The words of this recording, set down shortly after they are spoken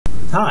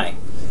Hi.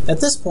 At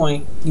this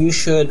point, you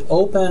should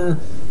open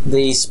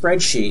the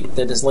spreadsheet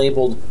that is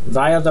labeled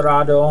Valle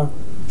Dorado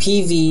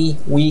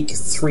PV Week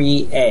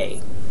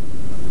 3A.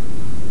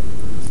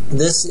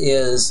 This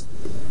is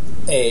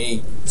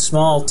a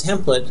small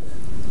template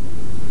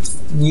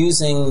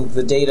using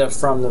the data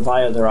from the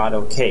Valle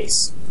Dorado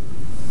case.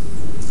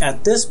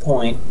 At this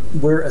point,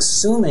 we're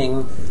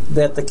assuming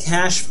that the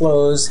cash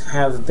flows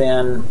have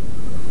been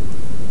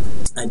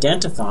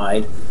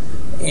identified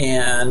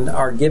and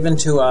are given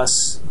to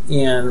us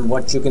in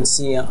what you can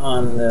see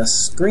on the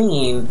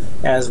screen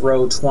as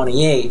row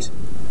 28.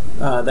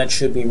 That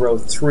should be row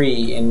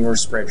 3 in your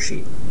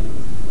spreadsheet.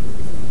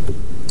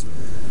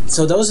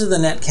 So those are the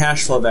net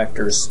cash flow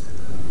vectors.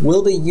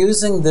 We'll be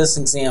using this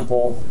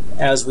example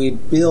as we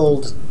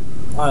build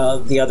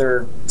the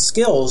other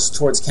skills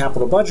towards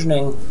capital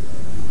budgeting,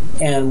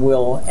 and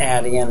we'll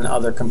add in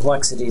other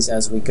complexities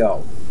as we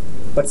go.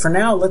 But for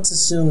now, let's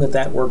assume that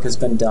that work has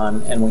been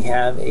done and we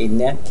have a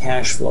net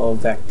cash flow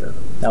vector.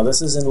 Now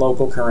this is in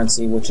local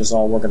currency, which is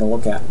all we're going to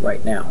look at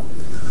right now.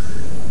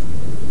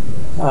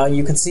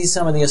 You can see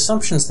some of the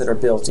assumptions that are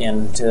built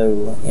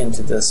into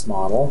this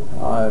model.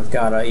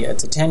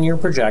 It's a 10-year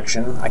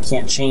projection. I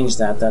can't change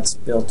that. That's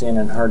built in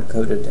and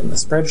hard-coded in the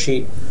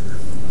spreadsheet.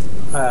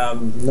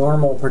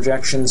 Normal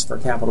projections for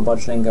capital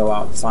budgeting go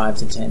out 5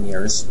 to 10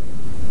 years.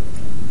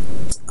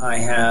 I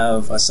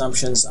have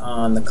assumptions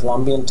on the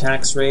Colombian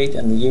tax rate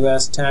and the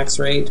U.S. tax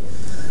rate,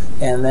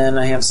 and then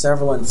I have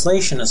several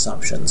inflation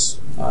assumptions.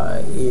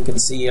 You can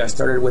see I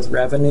started with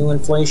revenue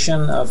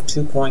inflation of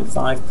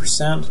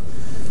 2.5%.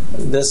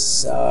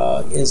 This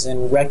is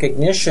in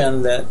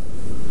recognition that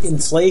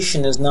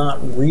inflation is not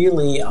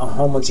really a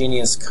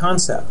homogeneous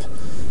concept.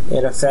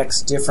 It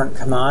affects different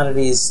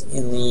commodities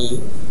in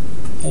the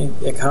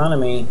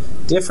economy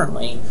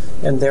differently,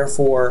 and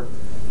therefore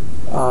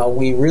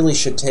we really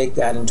should take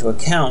that into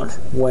account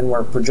when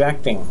we're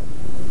projecting.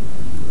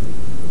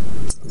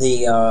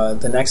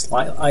 The next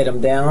item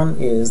down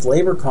is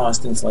labor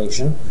cost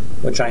inflation,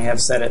 which I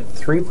have set at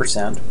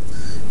 3%,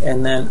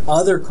 and then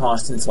other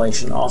cost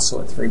inflation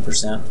also at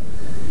 3%.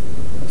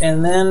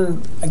 And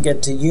then I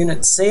get to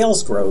unit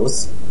sales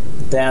growth,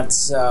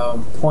 that's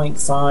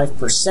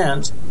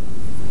 0.5%.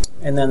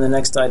 And then the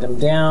next item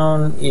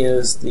down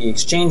is the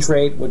exchange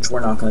rate, which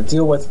we're not going to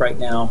deal with right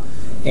now,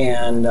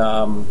 and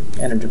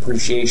a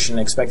depreciation,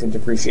 expected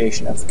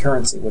depreciation of the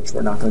currency, which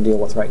we're not going to deal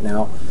with right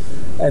now.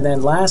 And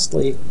then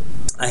lastly,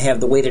 I have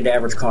the weighted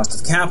average cost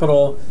of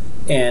capital,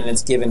 and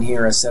it's given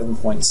here as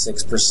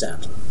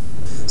 7.6%.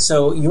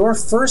 So your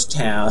first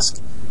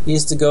task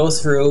is to go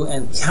through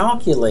and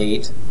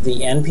calculate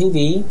the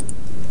NPV,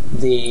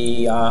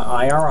 the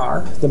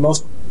IRR. The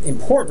most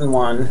important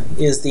one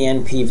is the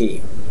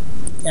NPV.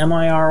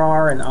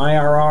 MIRR and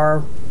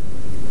IRR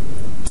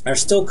are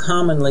still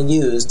commonly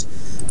used.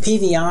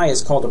 PVI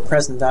is called a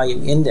present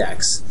value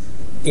index.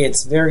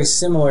 It's very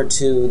similar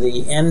to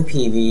the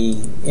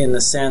NPV in the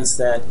sense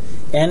that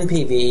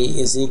NPV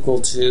is equal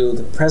to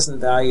the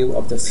present value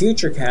of the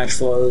future cash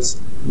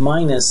flows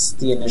minus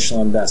the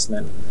initial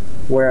investment,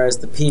 whereas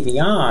the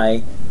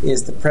PVI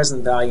is the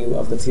present value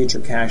of the future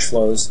cash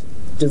flows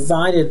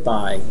divided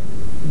by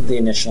the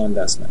initial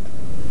investment.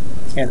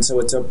 And so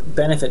it's a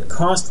benefit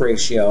cost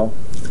ratio,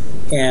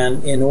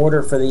 and in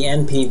order for the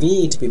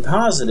NPV to be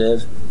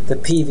positive, the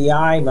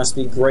PVI must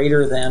be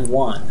greater than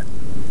 1.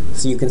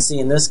 So you can see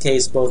in this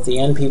case both the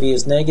NPV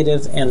is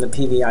negative and the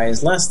PVI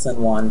is less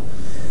than 1.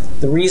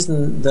 The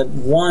reason that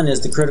 1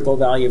 is the critical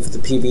value for the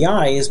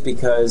PVI is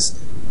because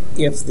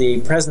if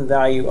the present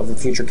value of the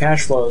future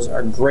cash flows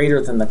are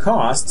greater than the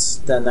costs,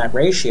 then that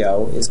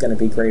ratio is going to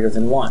be greater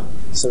than 1.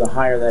 So the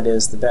higher that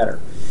is, the better.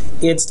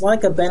 It's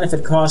like a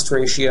benefit cost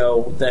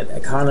ratio that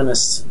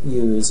economists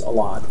use a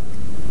lot.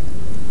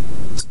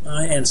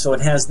 And so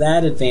it has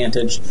that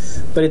advantage,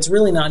 but it's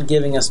really not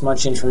giving us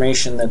much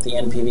information that the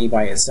NPV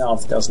by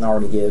itself doesn't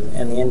already give.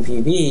 And the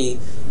NPV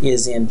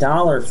is in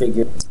dollar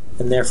figures,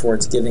 and therefore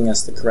it's giving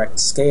us the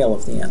correct scale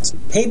of the answer.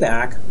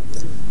 Payback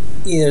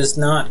is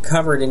not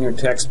covered in your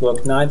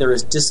textbook, neither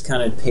is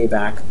discounted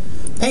payback.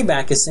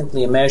 Payback is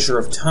simply a measure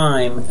of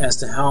time as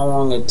to how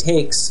long it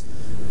takes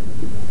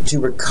to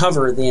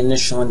recover the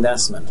initial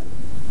investment.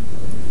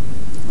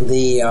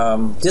 The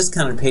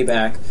discounted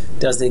payback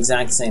does the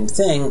exact same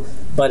thing,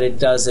 but it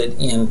does it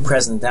in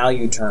present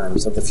value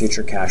terms of the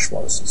future cash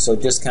flows. So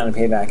discounted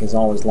payback is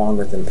always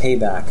longer than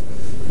payback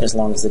as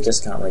long as the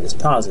discount rate is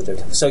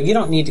positive. So you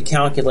don't need to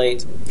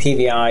calculate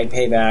PVI,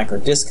 payback, or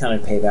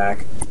discounted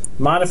payback.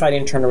 Modified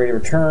internal rate of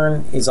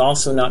return is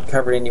also not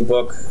covered in your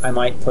book. I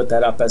might put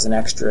that up as an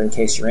extra in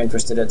case you're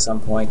interested at some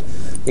point.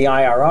 The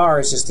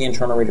IRR is just the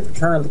internal rate of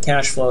return of the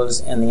cash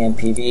flows, and the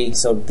NPV.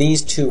 So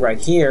these two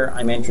right here,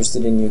 I'm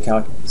interested in you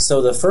calculate.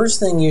 So the first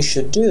thing you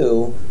should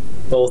do,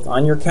 both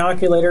on your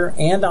calculator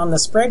and on the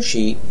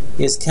spreadsheet,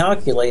 is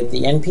calculate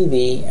the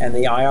NPV and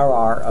the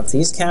IRR of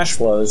these cash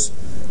flows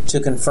to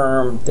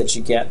confirm that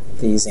you get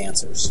these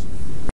answers.